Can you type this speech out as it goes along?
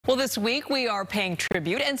Well, this week we are paying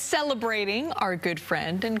tribute and celebrating our good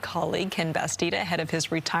friend and colleague Ken Bastida ahead of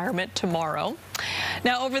his retirement tomorrow.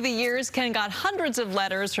 Now, over the years, Ken got hundreds of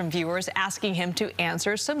letters from viewers asking him to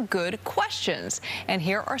answer some good questions. And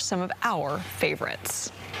here are some of our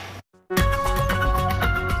favorites.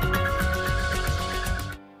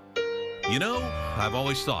 You know, I've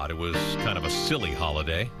always thought it was kind of a silly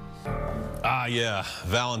holiday. Ah, yeah,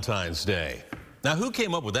 Valentine's Day. Now, who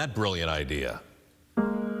came up with that brilliant idea?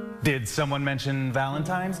 Did someone mention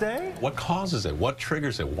Valentine's Day? What causes it? What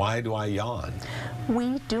triggers it? Why do I yawn?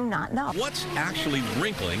 We do not know. What's actually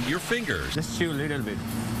wrinkling your fingers? Just chew a little bit.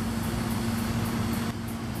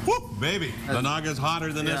 Whoop, baby. The Naga's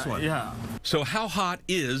hotter than this one. Yeah. So how hot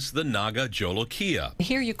is the Naga Jolokia?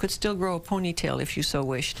 Here you could still grow a ponytail if you so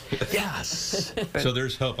wished. Yes. So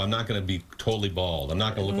there's hope. I'm not going to be totally bald. I'm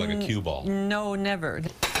not going to look like a cue ball. No, never.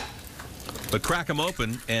 But crack them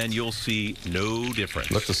open and you'll see no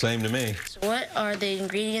difference. Look the same to me. What are the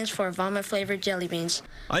ingredients for vomit-flavored jelly beans?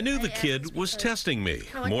 I knew the kid was testing me.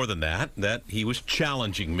 More than that he was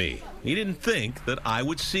challenging me. He didn't think that I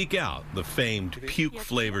would seek out the famed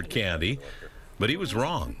puke-flavored candy, but he was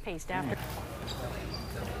wrong.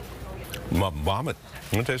 Vomit.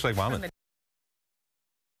 It tastes like vomit.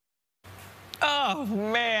 Oh,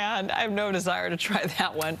 man, I have no desire to try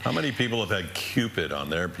that one. How many people have had Cupid on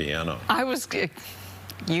their piano?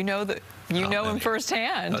 You know him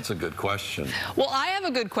firsthand. That's a good question. Well, I have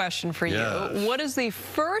a good question for you. Yes. What is the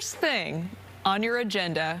first thing on your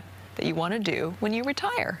agenda that you want to do when you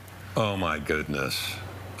retire? Oh, my goodness.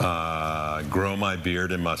 Grow my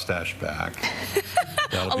beard and mustache back.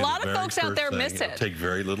 A lot of folks out there miss it. It'll take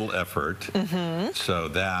very little effort. So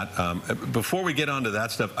that, before we get onto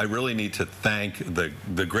that stuff, I really need to thank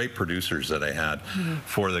the great producers that I had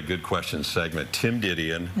for the Good Questions segment. Tim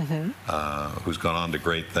Didion, who's gone on to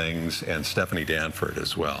great things, and Stephanie Danford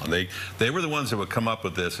as well. And they were the ones that would come up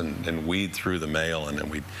with this and weed through the mail, and then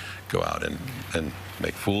we'd go out and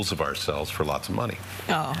make fools of ourselves for lots of money.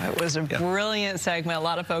 Oh, it was a brilliant segment. A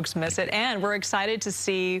lot of folks miss it. And we're excited to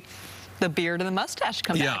see the beard and the mustache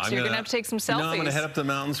come back. So you're going to have to take some selfies. I'm going to head up to the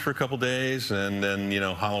mountains for a couple days, and then,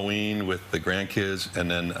 Halloween with the grandkids, and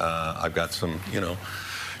then I've got some,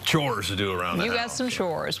 chores to do around the house. You got some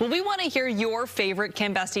chores. Well, we want to hear your favorite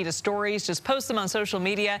Ken Bastida stories. Just post them on social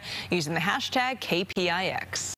media using the hashtag KPIX.